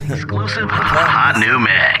Exclusive hot new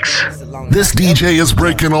mix. This DJ is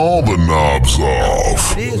breaking all the knobs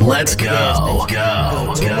off. Let's go.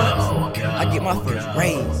 I get my first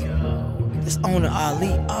raise. This owner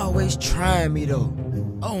Ali always trying me though.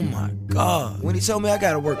 Oh my God. When he told me I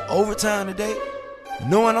gotta work overtime today,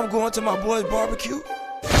 knowing I'm going to my boy's barbecue,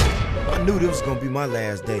 I knew this was gonna be my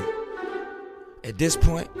last day. At this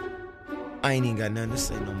point, I ain't even got nothing to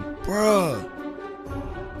say no more. Bruh.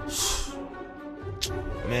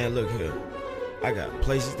 Man, look here. I got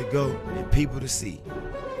places to go and people to see.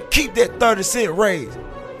 Keep that 30-cent raise.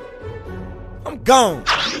 I'm gone.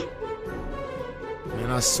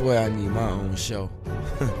 Man, I swear I need my own show.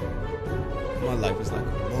 My life is like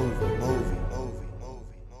a movie.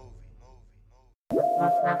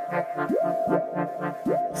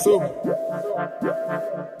 Super.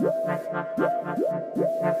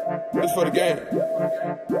 It's for the game.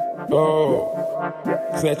 Oh,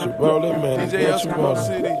 set you rolling, man. DJ set you rolling.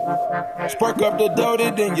 Spark up the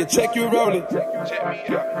doty, then you check you rolling.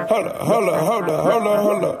 Hold up.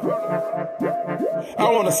 I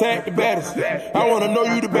wanna sack the baddest. I wanna know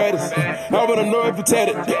you the baddest. I wanna know if you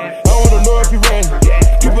tatted. I wanna know if you ran.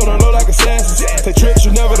 You put on low like assassins. Take trips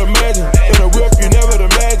you never imagine. In a whip you never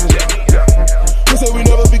imagine. Who said we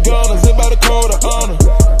never be gone? Is it by the code of honor?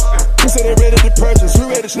 Who said they ready to purchase? Who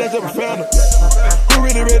ready to snatch up a founder? Who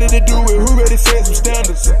really ready to do it? Who ready to set some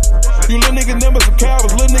standards? You little niggas number some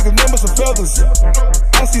cowards, little niggas number some feathers.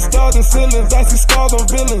 I see stars and ceilings, I see scars on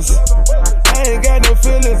villains. I ain't got no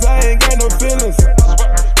feelings, Tell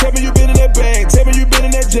me you been in that bag, tell me you been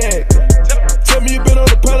in that jag. Tell me you been on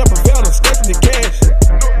the pineapple fountain, stacking the cash.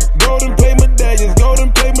 Golden plate medallions.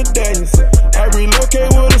 I relocate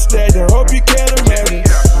with a stallion, hope you can't imagine.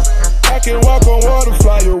 I can walk on water,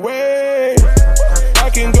 fly away. I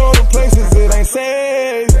can go to places it ain't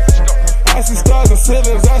safe. I see stars and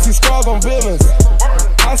ceilings, I see scars on villains.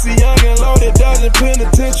 I see young and loaded, dodging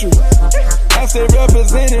penitentiary. I say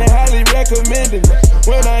represented, highly recommended.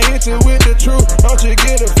 When I hit you with the truth, don't you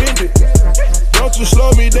get offended. Don't you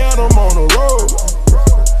slow me down, I'm on the road.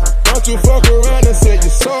 Don't you fuck around and say you're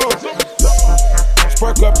sold.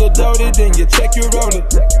 Spark up the doty, then you check you rolling.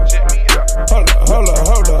 Hold up.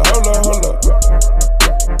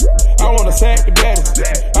 I wanna sack the baddest.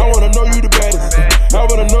 I wanna know you the baddest. I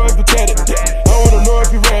wanna know if you tatted. I wanna know if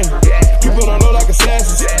you ran. You put on low like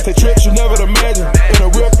assassins. Take trips you never imagine. In a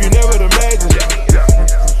whip you never imagine.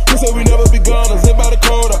 Who said we never be gone? Is it by the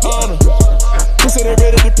code of honor? Who said they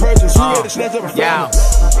ready to purchase? Who ready to snatch up a founder?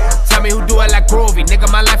 Tell me who do it like groovy. Nigga,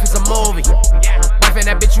 my life is a movie. Wife and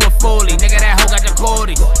that bitch, you a foolie. Nigga, that hoe got your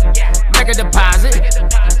cootie. Make a deposit.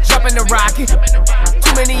 Jump in the rocket.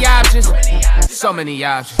 Too many options. So many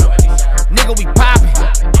options. Nigga, we poppin'.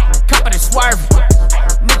 Copper and swerving.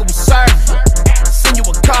 Nigga, we serving. Send you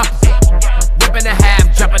a copper. Whip in the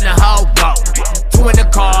half, jump in the hoe, whoa. Two in the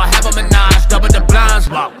car, have a menage, double the blinds,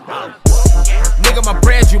 whoa. Nigga, my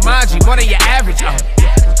brand Jumanji, more than your average,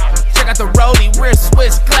 Check out the rollie, we're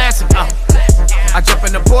Swiss classic, I jump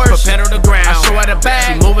in the Porsche, put pedal to ground. I show her the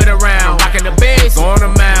bag, she move it around. Rockin' the bass, go on the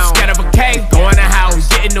mount. Scared of a cake, go in the house,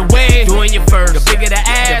 get in the way. Doing your first, the bigger the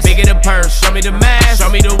ass, the bigger the purse. Show me the mask, show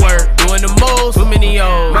me the work. Doing the moves, too many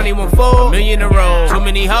O's. Money won't fool, $1 million a roll. Too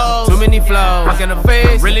many hoes, too many flows. Fuck in the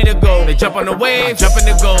face, really the goal. They jump on the wave, jump in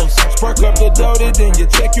the ghost. Spark up the doty, then you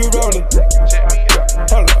check you rolling.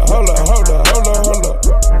 Hold up.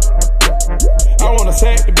 I wanna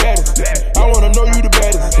sack the baddest. I wanna know you the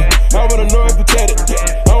baddest. I wanna know if you tatted.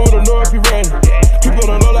 I wanna know if you ran. You put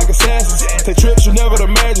on low like assassins. Take trips you never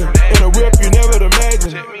imagine. In a whip you never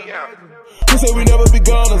imagine. Who said we never be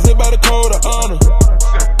gone? Is it by the code of honor?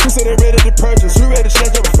 Who said they ready to purchase? Who ready to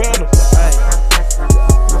snatch up a founder?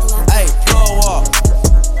 Hey, plug walk.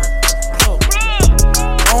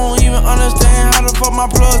 I don't even understand how the fuck my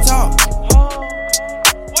plug talk.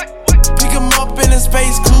 Pick him up in a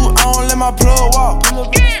space coupe, I don't let my plug walk.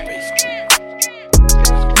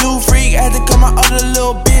 New freak, I had to cut my other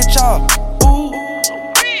little bitch off. Ooh.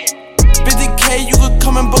 50K, you could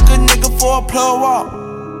come and book a nigga for a plug walk.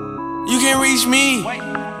 You can reach me,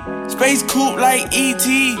 space coupe like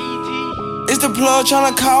E.T. It's the plug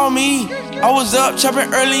tryna call me. I was up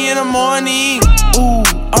chopping early in the morning. Ooh,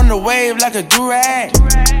 on the wave like a do-rag.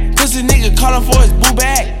 Pussy nigga calling for his boo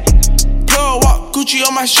bag. Plug walk, Gucci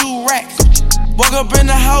on my shoe rack. Woke up in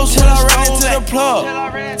the house till I ran into the plug.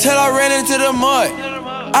 Till I ran into the mud.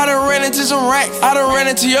 I done ran into some racks. I done ran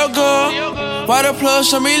into your girl. Why the plug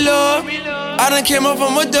show me love? I done came up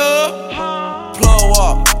from a dub. Plug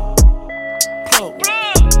walk. I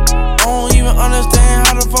don't even understand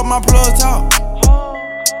how the fuck my plug talk.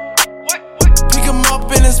 Pick him up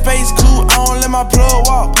in a space coupe, I don't let my plug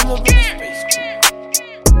walk.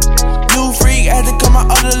 cut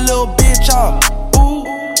my other little bitch off. Ooh.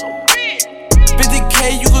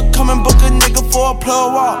 50K, you could come and book a nigga for a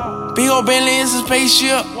plug walk. Big ol' Bentley is a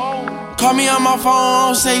spaceship. Call me on my phone,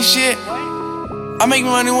 don't say shit. I make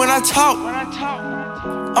money when I talk.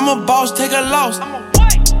 I'm a boss, take a loss.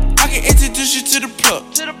 I can introduce you to the plug.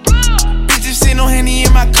 Bitches sitting on Henny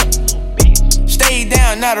in my cup. Stay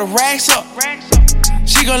down, now the racks up.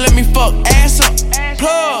 She gon' let me fuck ass up.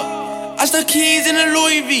 Plug, I stuck keys in the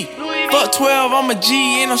Louis V. Fuck 12, I'm a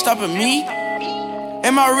G, ain't no stopping me.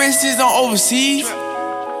 And my wrist is on overseas.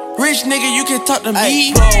 Rich nigga, you can talk to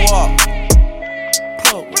me. Plug walk.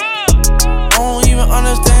 I don't even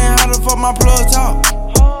understand how the fuck my plug talk.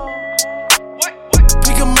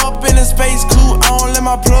 Pick him up in a space coupe, I don't let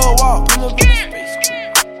my plug walk.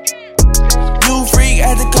 New freak,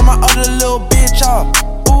 I had to cut my other little bitch off.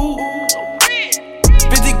 Ooh.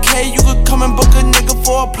 50K, you could come and book a nigga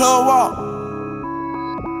for a plug walk.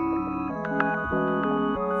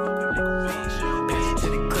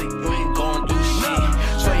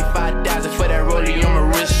 $25,000 for that rollie on my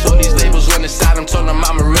wrist. So these labels on the side, I'm told them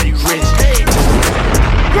I'm already rich.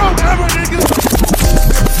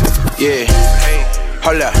 Yeah,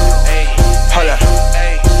 hold up, hold up.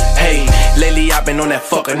 Hey, lately I been on that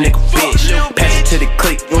fuck a nigga bitch. Pass it to the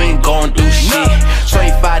click, you ain't gon' do shit.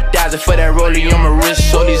 25,000 for that rollie on my wrist.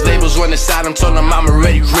 So these labels on the side, I'm told them I'm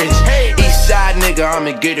already rich. East side nigga,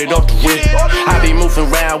 I'ma get it off the rip. I be moving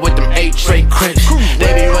around with them 8-tray crips.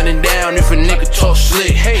 They be running down if a nigga talk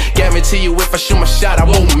slick. Guarantee you if I shoot my shot, I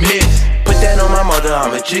won't miss. Put that on my mother,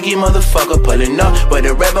 I'm a jiggy motherfucker pulling up. But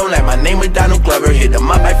the red bone like my name was Donald Glover. Hit them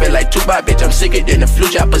up, I feel like Tupac, bitch, I'm sicker than the flu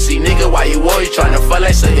shot. Pussy nigga, why you always tryna fuck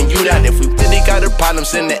like something you not? If we really got a problem,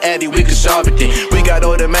 send the addy, we can solve it then. We got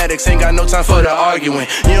automatics, ain't got no time for the arguing.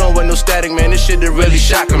 You don't want no static, man, this shit that really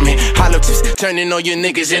shocking me. Hollow tips, turning on your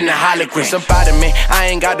niggas in the holograms. I'm proud of me, I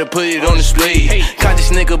ain't got to put it on display.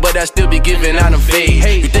 Conscious nigga, but I still be giving out them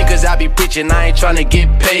fade. You think cause I be preaching, I ain't tryna get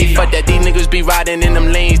paid. Fuck that, these niggas be riding in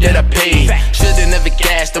them lanes that I paid. Shoulda never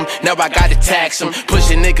gassed them, now I gotta tax them.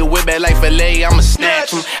 Push a nigga with back like filet, I'ma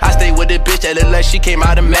snatch him. I stay with a bitch that look like she came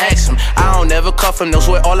out of Maxim. I don't ever cuff him, no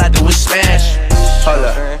swear, all I do is smash. Hold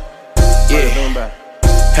up, yeah.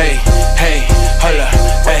 Hey, hey, hold up,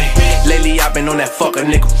 hey. Lately I been on that fuck a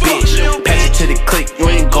nigga bitch. Pass it to the click, you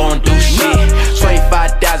ain't gon' do shit.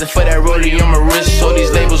 25,000 for that rollie on my wrist. So these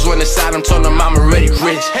labels on the side, I'm told them I'm already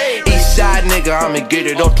rich. East side nigga, I'ma get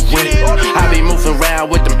it off the rip. I be moving around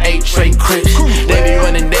with them 8-tray crips. They be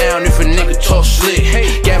running down if a nigga talk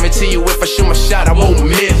slick. Guarantee you if I shoot my shot, I won't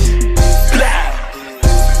miss. Blah.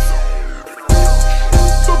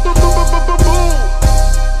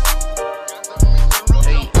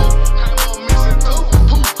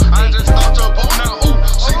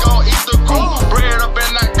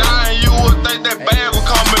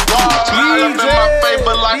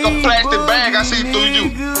 Like a plastic bag, I see through you.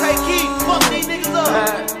 Take key, fuck these niggas up.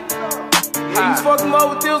 You fuck them up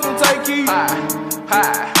with this one, take key.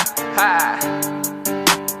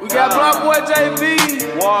 We got Block Boy JB.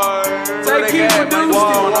 Take key produced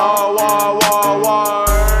it.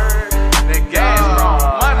 That gas wrong,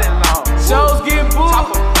 money long. Shows getting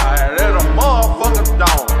booked. That a motherfucker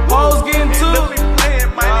don't. Hoes getting took. Look, we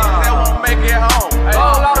playing money, that won't make it home.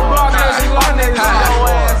 Whole lot of block niggas, block niggas.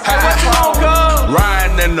 What you gon' go?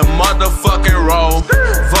 Riding in the motherfucking road.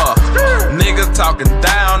 Fuck. Niggas talking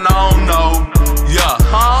down, I don't know. Yeah.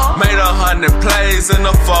 Made 100 plays in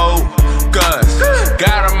the focus.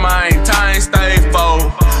 Gotta maintain, stay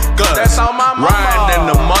focused. That's on my mama. Riding in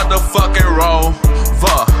the motherfucking road.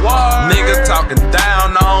 Fuck. Niggas talking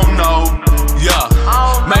down, I don't know. Yeah.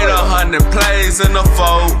 Made 100 plays in the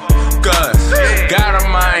focus. Gotta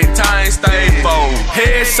maintain, stay focused.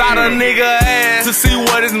 Headshot a nigga ass to see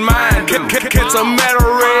what his mind do. Catch a metal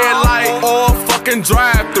red light or a fucking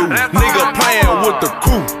drive-through. Nigga playing with the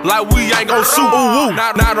crew like we ain't gon' shoot. Ooh,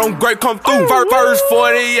 now them great come through. First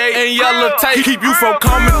 48 and yellow tape keep you from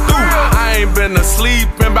coming through. I ain't been asleep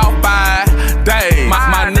in about 5 days.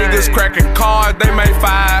 My niggas cracking cards, they make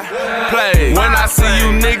 5 plays. When I see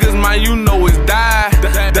you niggas, man, you know it's die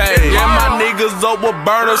day. And my niggas up with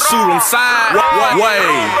burner, shoot them sideways.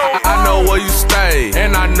 I know where you stay,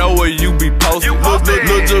 and I know where you be posted.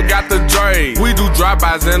 Lil' Jill got the Dre. We do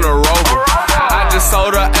drive-bys in a Rover. I just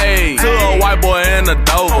sold a A to a white boy in a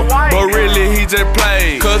Dover. But really he just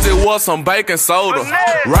played, cause it was some baking soda.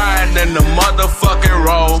 Riding in the motherfucking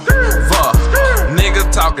road. Fuck.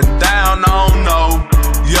 Niggas talking down, I don't know.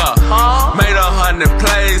 Yeah. Made 100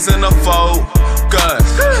 plays in the focus.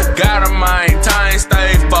 Gotta maintain,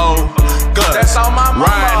 stay focused. That's on my mama.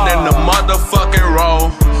 Riding in the motherfucking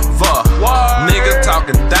road. Fuck. Niggas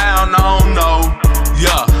talking down, I don't know.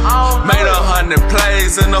 Yeah. Made 100 plays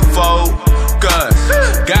plays in the focus.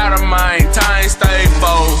 Gotta maintain, stay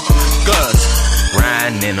focused.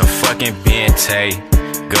 Riding in a fucking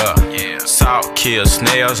Bentayga. Salt kill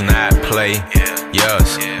snails, not play.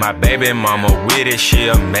 Yes, my baby mama with it, she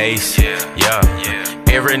a mace. Yeah,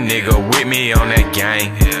 every nigga with me on that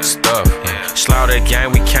gang stuff. Slaughter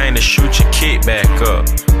gang, we came to shoot your kid back up.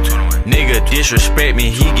 Nigga disrespect me,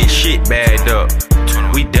 he get shit bagged up.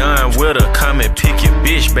 We done with her, come and pick your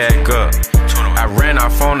bitch back up. I ran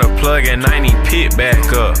off on the plug and I ain't even pick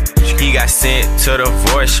back up. He got sent to the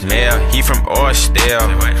voicemail, he from Orsdale.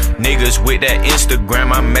 Niggas with that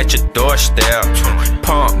Instagram, I'm at your doorstep.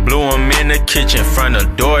 Pump blew him in the kitchen front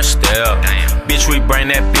of doorstep. Bitch, we bring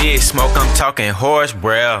that big smoke, I'm talking horse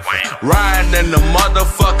breath. Riding in the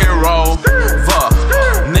motherfucking Rover.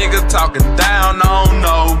 Nigga talking down, I don't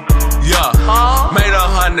know. Yeah, made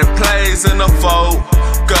 100 plays in the focus.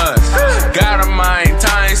 Gotta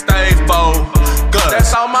maintain, stay focused.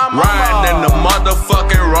 That's all my mama. Riding in the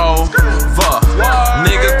motherfucking Rover.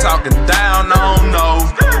 Nigga talking down, I don't know.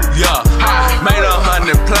 Yeah, made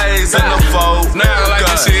 100 plays in the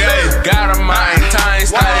focus. Gotta maintain,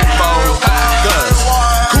 stay focused.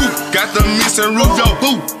 Coop, got the missing roof, yo,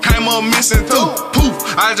 boo. Came up missing too. Poof,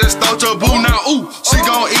 I just stole your boo. Now, ooh, she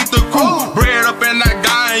gon' eat the crew. Bread up in that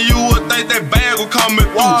guy, and you would think that bag will coming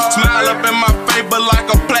through. Smile up in my face, but like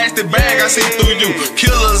a plastic bag, I see through you.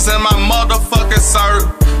 Killers in my motherfucking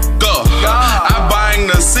circle. I bang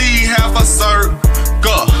the C, half a circle.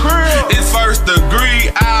 It's first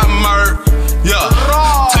degree, I murk. Yeah,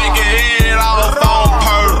 take your head off on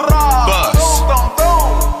purpose.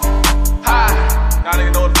 Y'all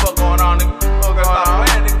niggas know what the fuck going on, nigga.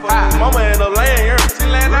 Mama end up laying here. She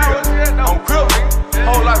laying out on crib, nigga.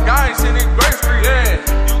 Whole life guy ain't seen nigga Grape Street,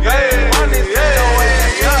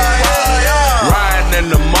 Riding in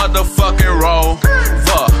the motherfucking Rover.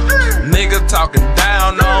 Nigga talking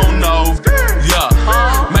down, I don't know. Yeah,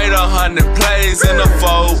 made 100 plays in the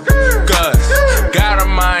focus. Gotta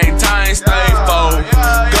maintain, stay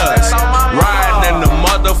focused. Riding in the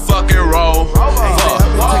motherfucking Rover.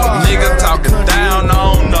 Nigga talking down, I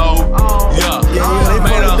don't know. Yeah,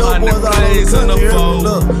 made 100 plays in the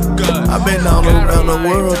focus. I've been all around the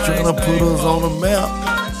world trying to put us on the map.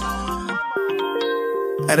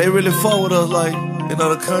 And they really fuck with us like in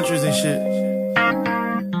other countries and shit.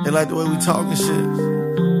 They like the way we talk and shit.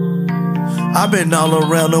 I've been all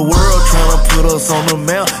around the world trying to put us on the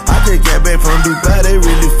map. I just got back from Dubai, they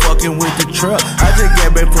really fucking with the trap. I just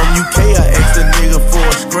got back from UK, I asked a nigga for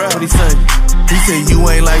a scrap. What he say? He said you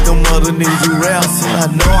ain't like them other niggas you rap. I said I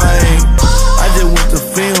know I ain't. I just went to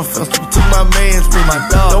film festival, took my mans with my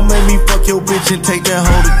dog. Don't make me fuck your bitch and take that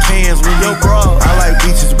hoe to cans with me. Yo, bro, I like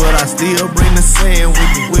beaches, but I still bring the sand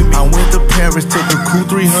with me. I went to Paris, took a cool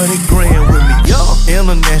 300 grand with me. Yo,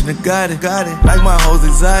 international, got it. Like my hoes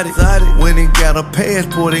exotic. Went and got a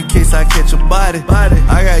passport in case I catch a body.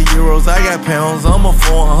 I got euros, I got pounds, I'm a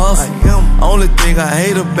foreign hustler. Only thing I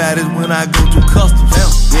hate about it when I go through customs.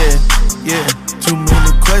 Yeah. Too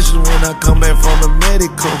many questions when I come back from the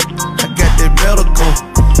medical. I got that medical.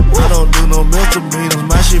 I don't do no misdemeanors,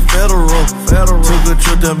 my shit federal. Took a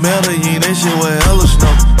trip to Medellin, that shit was hella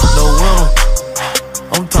snow. No winter,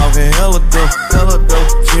 I'm talking hella dope.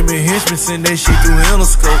 Jimmy Henchman send that shit through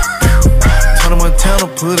Interscope. Turn to Montana,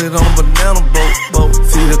 put it on a banana boat.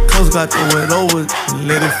 See the coast got to wet over,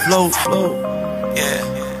 let it float. Yeah.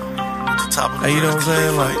 Hey, you know what I'm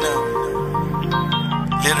saying? Like,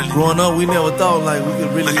 growing up, we never thought like we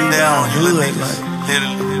could really leave our hood. Like,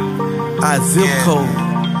 our zip code.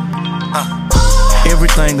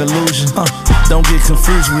 Everything illusion. Don't get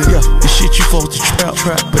confused with it. The shit you supposed to trap,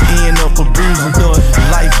 but end up abusing.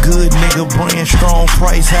 Life good, nigga, brand strong,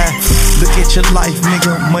 price high. Look at your life,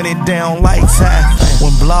 nigga, money down, lights high.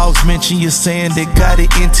 When blogs mention you saying they got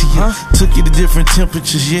it into you, took you to different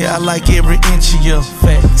temperatures, yeah, I like every inch of you.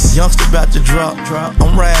 Facts. Youngster about to drop,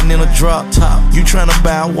 I'm riding in a drop top. You tryna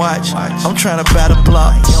buy a watch, I'm tryna buy the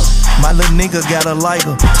block. My little nigga got a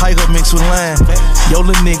lighter, tiger mixed with lime. Yo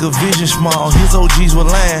little nigga vision small, his OGs were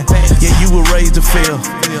lying. Yeah, you were raised to fail.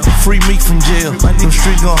 Free me from jail. Them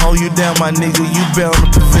streets gon' hold you down, my nigga, you bound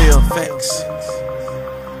to prevail. Facts.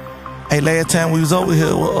 Hey, last time we was over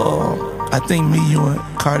here with, I think me, you, and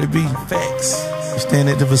Cardi B. Facts. We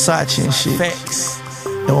standing at the Versace and shit. Facts.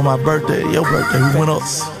 And on my birthday, your birthday, we went up.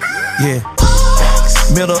 Yeah.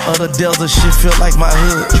 Middle of the desert, shit feel like my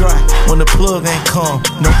hood. Dry when the plug ain't come,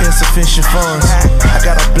 no insufficient funds. I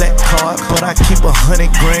got a black card, but I keep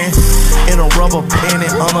 100 grand in a rubber band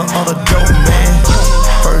and on a dope man.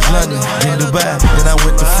 First London, then Dubai, then I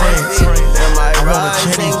went to France. I want a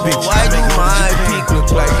Chinese bitch. Why do my peak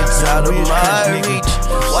look like it's out of my reach?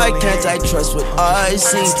 Why can't I trust what I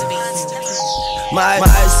see? My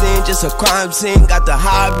scene, just a crime scene. Got the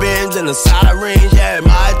high beams and the sirens. Yeah,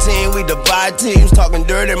 my team, we divide teams. Talking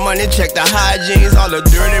dirty money, check the hygienes. All the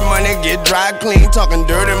dirty money get dry clean. Talking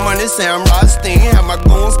dirty money, Sam Rothstein. Have my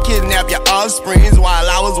goons kidnap your offsprings while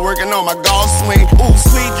I was working on my golf swing. Ooh,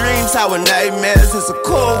 sweet dreams, how nightmares. It's a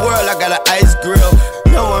cold world, I got an ice grill.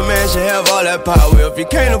 No one man should have all that power. If you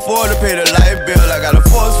can't afford to pay the light bill, I got a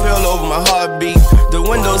force field over my heartbeat. The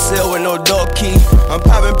windowsill with no door key. I'm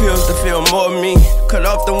popping pills to feel more me. Cut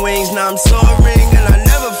off the wings, now I'm soaring. And I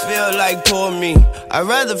never feel like poor me. I'd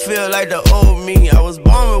rather feel like the old me. I was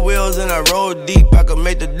born with wheels and I rode deep. I could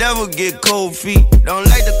make the devil get cold feet. Don't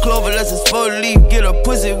like the clover unless it's full leaf. Get a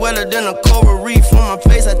pussy wetter than a coral reef. On my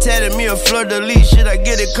face I tatted me a fleur-de-lis. Should I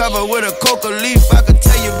get it covered with a coca leaf? I could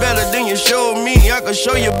tell you better than you showed me. I could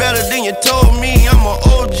show you better than you told me. I'm an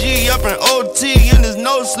OG up in OT. And there's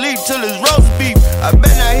no sleep till it's roast beef. I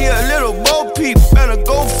bet I hear a little bo peep. Better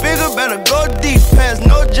go figure, better go deep. Pass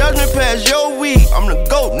no judgment, pass your weed. I'm the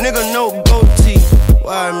GOAT, nigga, no goatee.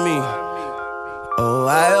 Why me? Oh,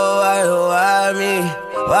 why me?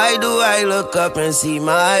 Why do I look up and see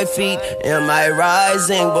my feet? Am I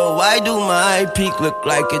rising? But why do my peak look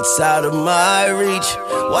like it's out of my reach?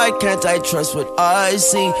 Why can't I trust what I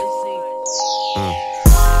see?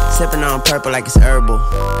 Sipping on purple like it's herbal.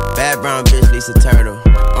 Bad brown bitch, Lisa Turtle.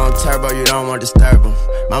 On turbo, you don't want to disturb them.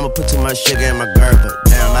 Mama put too much sugar in my Gerber.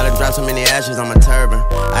 Damn, I done dropped so many ashes on my turban.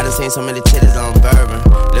 I done seen so many titties on bourbon.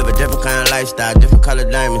 Live a different kind of lifestyle, different color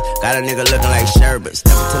diamonds. Got a nigga looking like sherbet.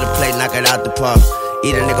 Step up to the plate, knock it out the park.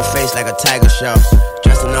 Eat a nigga face like a tiger shark.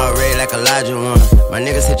 Dressed in all red like Elijah Warren. My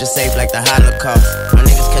niggas hit you safe like the Holocaust. My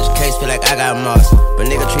niggas catch a case, feel like I got moss. But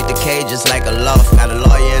nigga treat the cage just like a loft. Got a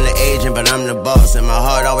lawyer and an agent, but I'm the boss. And my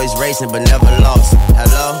heart always racing, but never lost.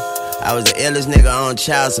 Hello? I was the illest nigga on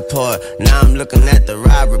child support. Now I'm looking at the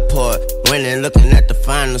ride report. Winning, looking at the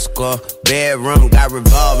final score. Bedroom got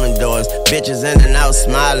revolving doors. Bitches in and out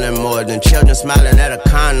smiling more than children smiling at a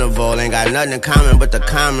carnival. Ain't got nothing in common but the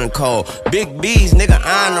common cold. Big B's, nigga,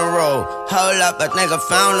 on the road. Hold up, I think I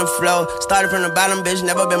found the flow. Started from the bottom, bitch,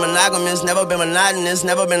 never been monogamous. Never been monotonous,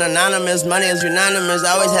 never been anonymous. Money is unanimous,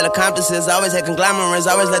 always had accomplices. Always had conglomerates,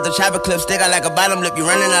 always let the chopper clip stick out like a bottom lip. You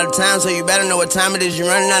running out of time, so you better know what time it is. You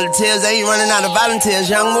running out of tears, ain't you running out of volunteers.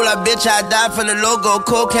 Young moolah, bitch, I died for the logo.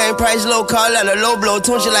 Cocaine price low, call out a low blow.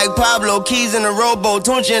 Tunchi like Pablo, keys in a rowboat.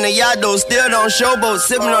 Tunchi in a yado, still don't showboat.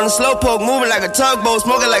 Sipping on the slow poke, moving like a tugboat.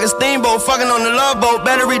 Smoking like a steamboat, fucking on the love boat.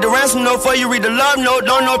 Better read the ransom note before you read the love note.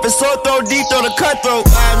 Don't know if it's sore throat, deep throat, or cutthroat.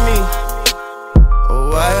 Why me? Oh,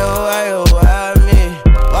 why me?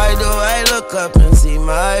 Why do I look up and see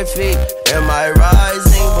my feet? Am I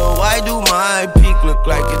rising? But why do my peak look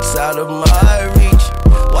like it's out of my reach?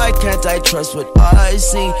 Why can't I trust what I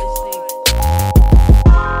see?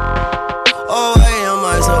 Oh, why am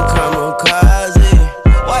I so kamikaze?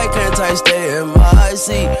 Why can't I stay in my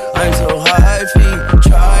seat? I'm so high feet,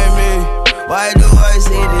 try me. Why do I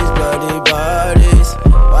see these bloody bodies?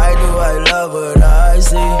 Why do I love what I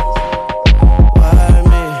see? Why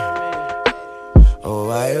me? Oh,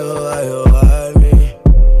 why me?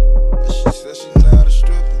 She said she not a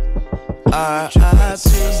stripper. R.I.P.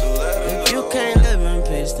 If you can't live in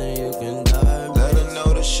peace, then you can die. Let her know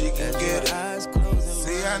that she can get it.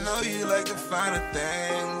 See, I know you like the finer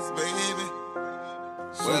things, baby.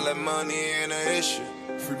 Well, that money ain't an issue.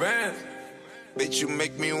 Free band. Bitch, you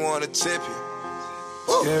make me wanna tip you.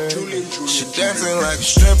 Yeah. She dancing like a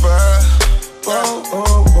stripper.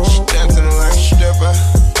 She dancing like a stripper.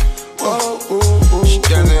 She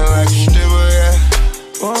dancing like a stripper, yeah.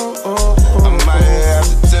 I might have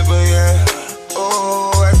to tip her, yeah.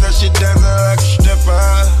 Oh, I thought she dancing like a stripper.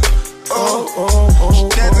 She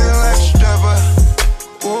dancing like a stripper.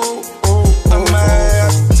 I might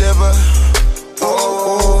have to tip her.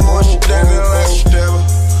 Oh, she dancing like a stripper.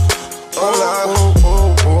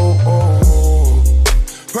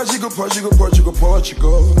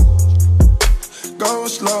 Portugal. Go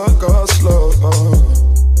slow, go slow.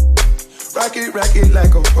 Rock it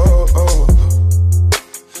like a boat.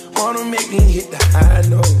 Wanna make me hit the high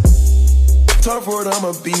note. Talk for it, I'm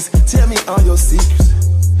a beast. Tell me all your secrets.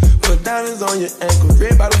 Put diamonds on your ankles,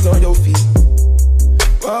 red bottoms on your feet.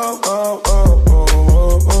 Oh, oh, oh, oh,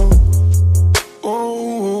 oh, oh,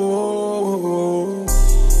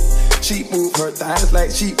 oh. She move her thighs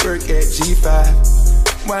like she work at G5.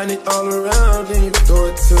 Wind it all around, then you throw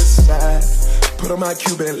it to the side. Put on my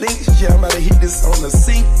Cuban links, yeah, I'm about to hit this on the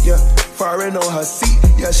seat, yeah. Foreign on her seat,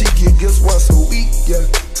 yeah, she get gifts once a week, yeah.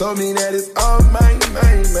 Told me that it's all mine.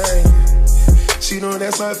 She know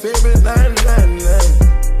that's my favorite line.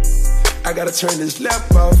 I gotta turn this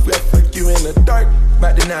lap off, yeah, fuck you in the dark.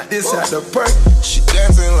 About to knock this out the park. She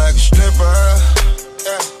dancing like a stripper.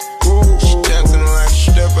 Yeah. Ooh, she dancing like a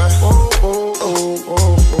stripper.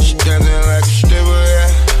 She dancing like a stripper, yeah.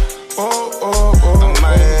 I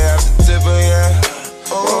might have to tip her, yeah.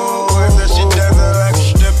 I said she dancing like a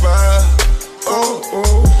stripper.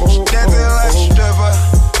 She dancing like a stripper.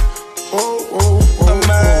 I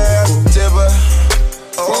might have to tip her.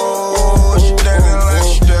 She dancing like a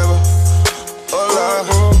stripper.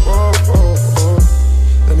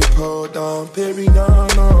 Let me pour Dom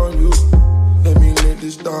Perignon on you. Let me let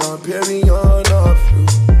this Dom Perignon off you.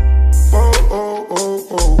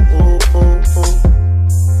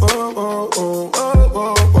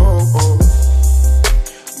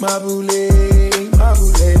 My boule,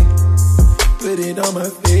 put it on my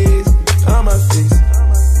face, on my face.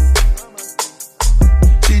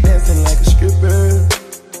 She dancing like a stripper.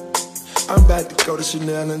 I'm about to go to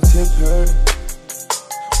Chanel and tip her.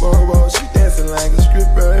 Whoa, she dancing like a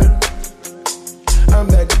stripper. I'm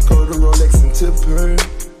about to go to Rolex and tip her.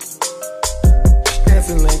 She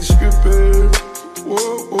dancing like a stripper.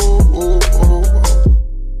 Whoa.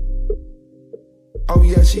 Oh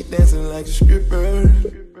yeah, she dancing like a stripper.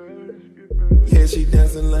 Yeah, she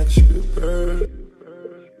dancing like a stripper.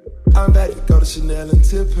 I'm about to go to Chanel and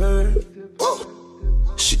tip her.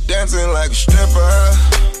 She dancing like a stripper.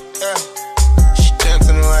 Yeah. She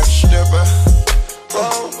dancing like a stripper.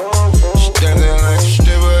 She dancing like a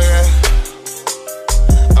stripper, yeah.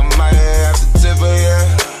 I might have to tip her, yeah.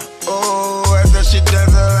 I said she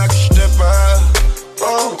dancing like a stripper.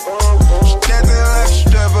 She dancing like a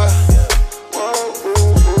stripper.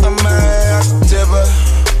 I might have to tip her.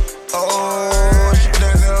 She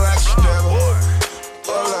dancing like a stripper.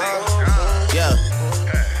 Yeah.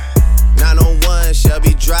 901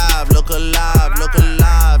 Shelby Drive, look alive, look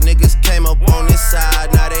alive. Niggas came up on this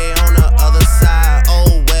side, now they on the other side.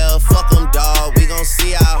 Oh well, fuck them, dawg, we gon'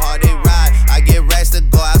 see how hard they ride. I get racks to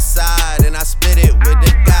go outside, and I split it with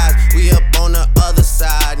the guys. We up on the other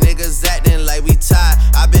side, niggas acting like we tied.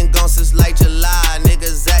 I been gone since like July,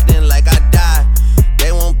 niggas acting like I died.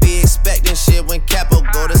 They won't be expecting shit when Capo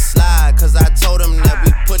go to slide. Cause I told them that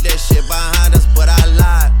we put that shit behind us, but I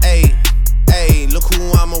lied. Ayy, look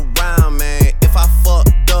who I'm around, man. If I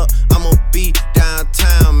fucked up, I'ma be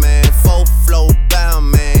downtown, man. Full flow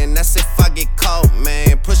bound, man. That's if I get caught,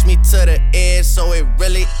 man. Push me to the edge, so it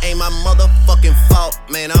really ain't my motherfucking fault,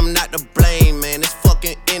 man. I'm not to blame, man. This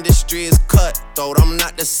fucking industry is cutthroat. I'm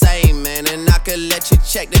not the same, man. And I could let you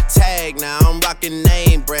check the tag now. I'm rocking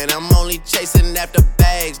name brand. I'm only chasing after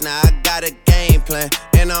bags now. I got a game plan,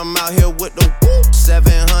 and I'm out here with the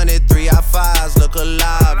 700 3i5s. Look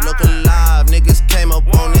alive, look alive. Niggas came up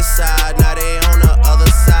on this side, now they on the other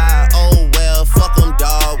side. Oh well, fuck them,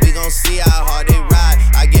 dawg. We gon' see how hard they ride.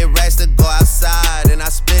 I get racks to go outside, and I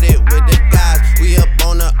split it with the guys. We up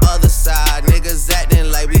on the other side, niggas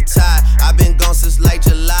acting like we tied. I been gone since like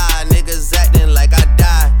July, niggas acting like I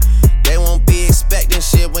died. They won't be expecting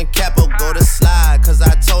shit when Capo go to slide. Cause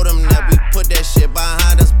I told them that we put that shit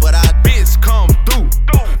behind us, but I bitch come through,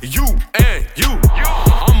 you and you.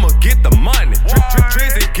 I'ma get the money,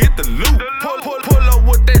 Drizzy get the loot. Pull up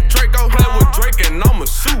with that Draco, play with Drake and I'ma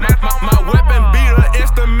shoot. My weapon be the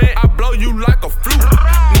instrument, I blow you like a flute.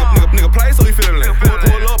 Nigga play so he feelin'.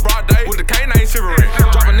 Pull up broad day with the canine shivering.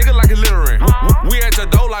 Drop a nigga like he littering. We at your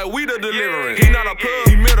door like we the delivering. He not a plug,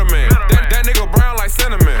 he middleman. That nigga brown like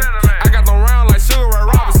cinnamon. I got them round like Sugar Ray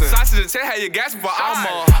Robinson. Sausage and check how you gasping, but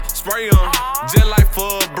I'ma spray him just like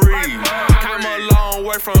for a breeze. Came a long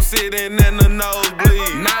way from sitting in the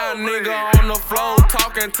nosebleed. Now nigga on the floor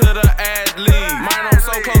talking to the athlete. Man, I'm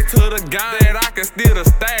so close to the gun that I can steal the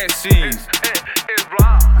stash sheets.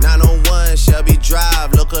 901 Shelby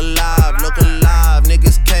Drive, look alive, look alive.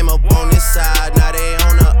 Niggas came up on this side, now they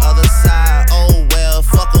on the other side. Oh well,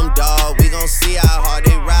 fuck them, dawg, we gon' see how hard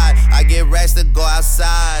they ride. I get racks to go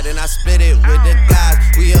outside, and I split it with the guys.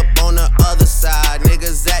 We up on the other side,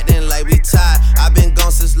 niggas acting like we tied. I been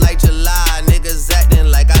gone since like July, niggas acting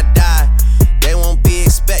like I died. They won't be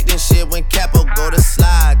expecting shit when Capo go to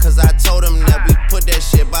slide. Cause I told them that we put that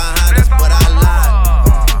shit behind us, but I lied.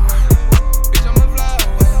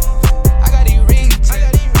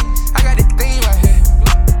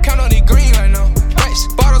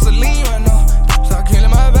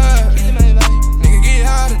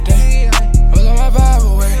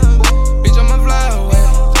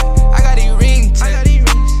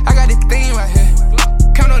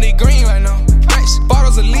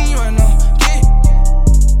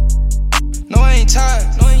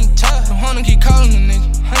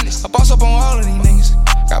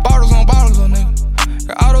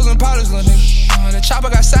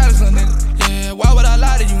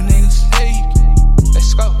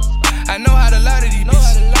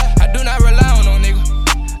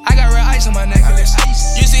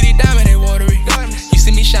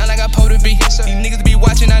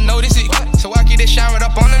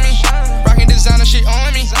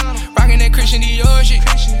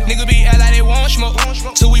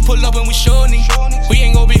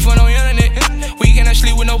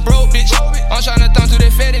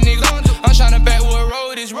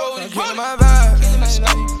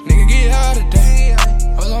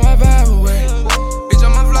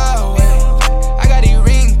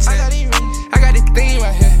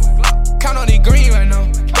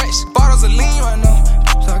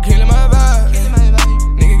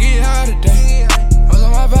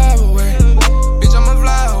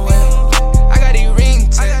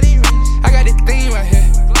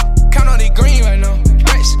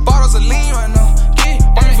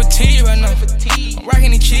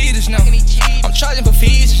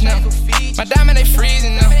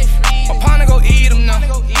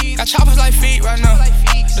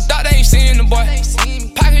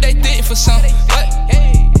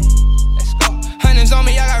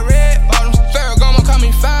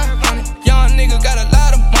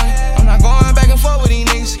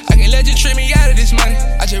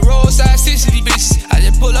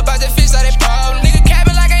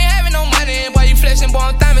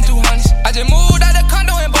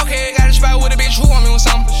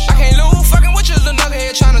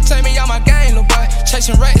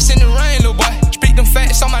 Chasing rats in the rain, little boy. Speak them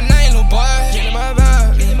facts on my name, little boy. Get in my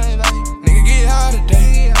vibe, nigga get high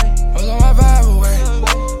today. Hold on my vibe away,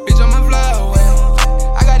 bitch on my fly away.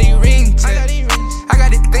 I got these rings, I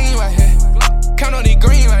got this thing right here. Count on these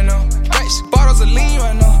green right now. Rats, bottles of lean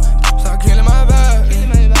right now. Start killing my vibe,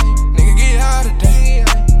 nigga get high today.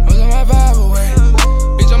 Hold on my vibe away,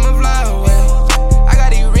 bitch on my fly away. I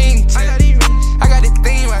got these rings, I got this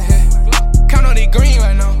thing right here. Count on these green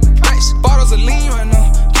right now. Rats, bottles of lean right now.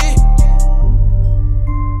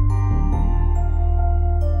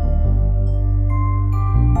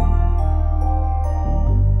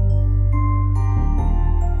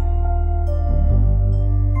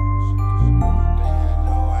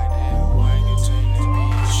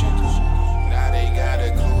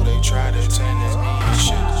 Try to turn this me and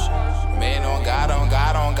shit. Man, on God,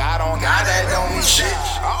 that don't mean shit.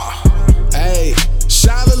 Hey,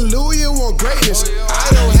 hallelujah, want greatness.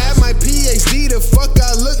 I don't have my PhD, the fuck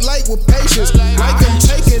I look like with patience. Like I'm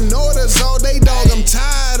taking orders all day, dog, I'm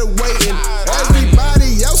tired of waiting.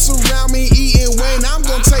 Everybody else around me eating when I'm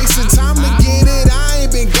gon' taste it. Time to get it, I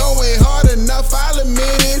ain't been going hard enough, I'll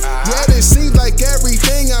admit it. Yet it seems like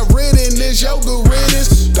everything I've written is yoga written.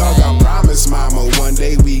 Dog, I promise, mama, one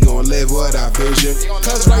day we gon' live what I vision.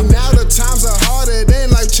 Cause right now the times are harder than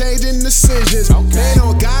life changing decisions. Man,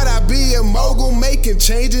 on God, I be a mogul making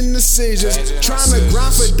changing decisions. Tryna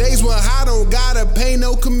grind for days where I don't gotta pay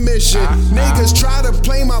no commission. Niggas try to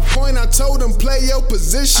play my point, I told them play your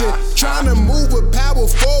position. Tryna move with power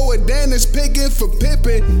forward, then it's picking for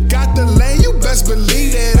Pippin. Got the lane, you best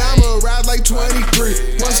believe that I'ma ride like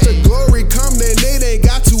 23. Once the glory come, then it ain't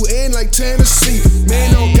got to end like Tennessee.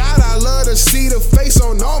 Man, on God, I love to see the face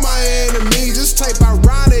on all my enemies. Just type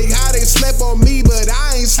ironic how they slept on me, but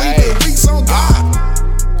I ain't sleeping weeks on God.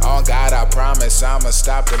 On God, I promise I'ma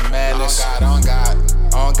stop the madness. On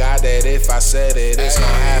God, that if I said it, it's gon'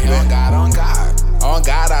 happen. On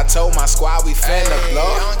God, I told my squad we finna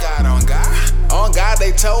blow. On God,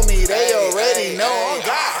 they told me they already know. On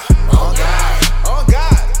God.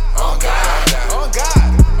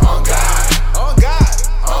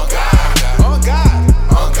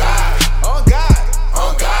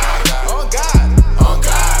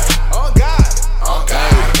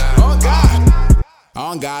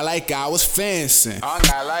 On God, like I was fencing. On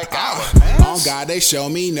God, they show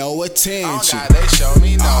me no attention.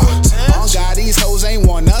 On God, these hoes ain't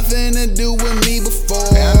want nothing to do with me before.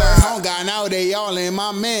 On God, now they all in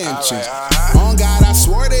my mentions. On God, I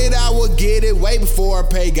swore that I would get it way before I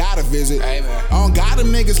pay God a visit. On God, them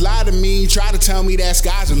niggas lie to me, try to tell me that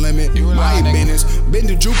sky's the limit. My business, been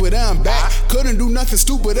to Jupiter and back. Couldn't do nothing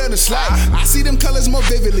stupider than slack. I see them colors more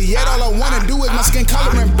vividly, yet all I wanna do is my skin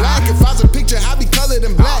color in black. If I was a picture, I'd be colored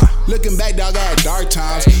in black. Looking back, dog, I had dark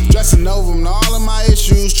times. Dressing over them, all of my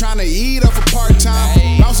issues. Trying to eat off a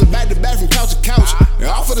part-time. Bouncing back to back from couch to couch.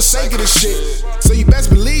 All for the sake of this shit. So you best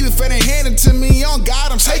believe if it ain't handed to me, on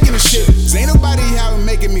God, I'm taking the shit. Cause ain't nobody out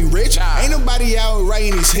making me rich. Ain't nobody out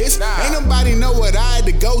writing these hits. Ain't nobody know what I had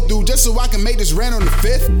to go through just so I can make this rent on the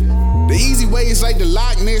 5th. The easy way is like the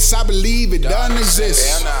Loch Ness, I believe it doesn't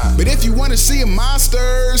exist. But if you wanna see a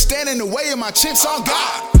monster, stand in the way of my chips, on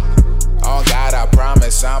God. On God, I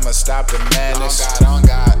promise I'ma stop the madness. On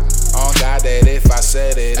God, that if I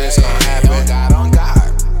said it, it's gon' happen.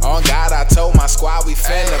 On God, I told my squad we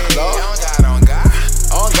finna blow.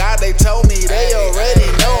 On God, they told me they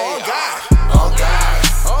already know. On God.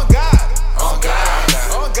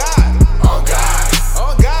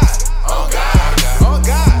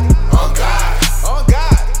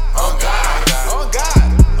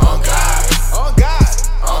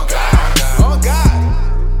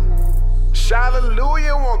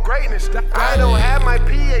 Hallelujah, want greatness. I don't have my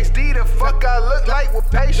PhD, the fuck I look like with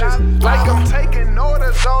patience. Like I'm taking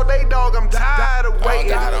orders all day, dog, I'm tired of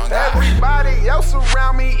waiting. Everybody else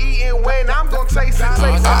around me eating when I'm gon' taste it.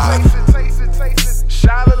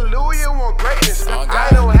 Hallelujah, want greatness. I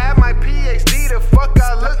don't have my PhD, the fuck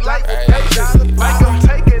I look like with patience.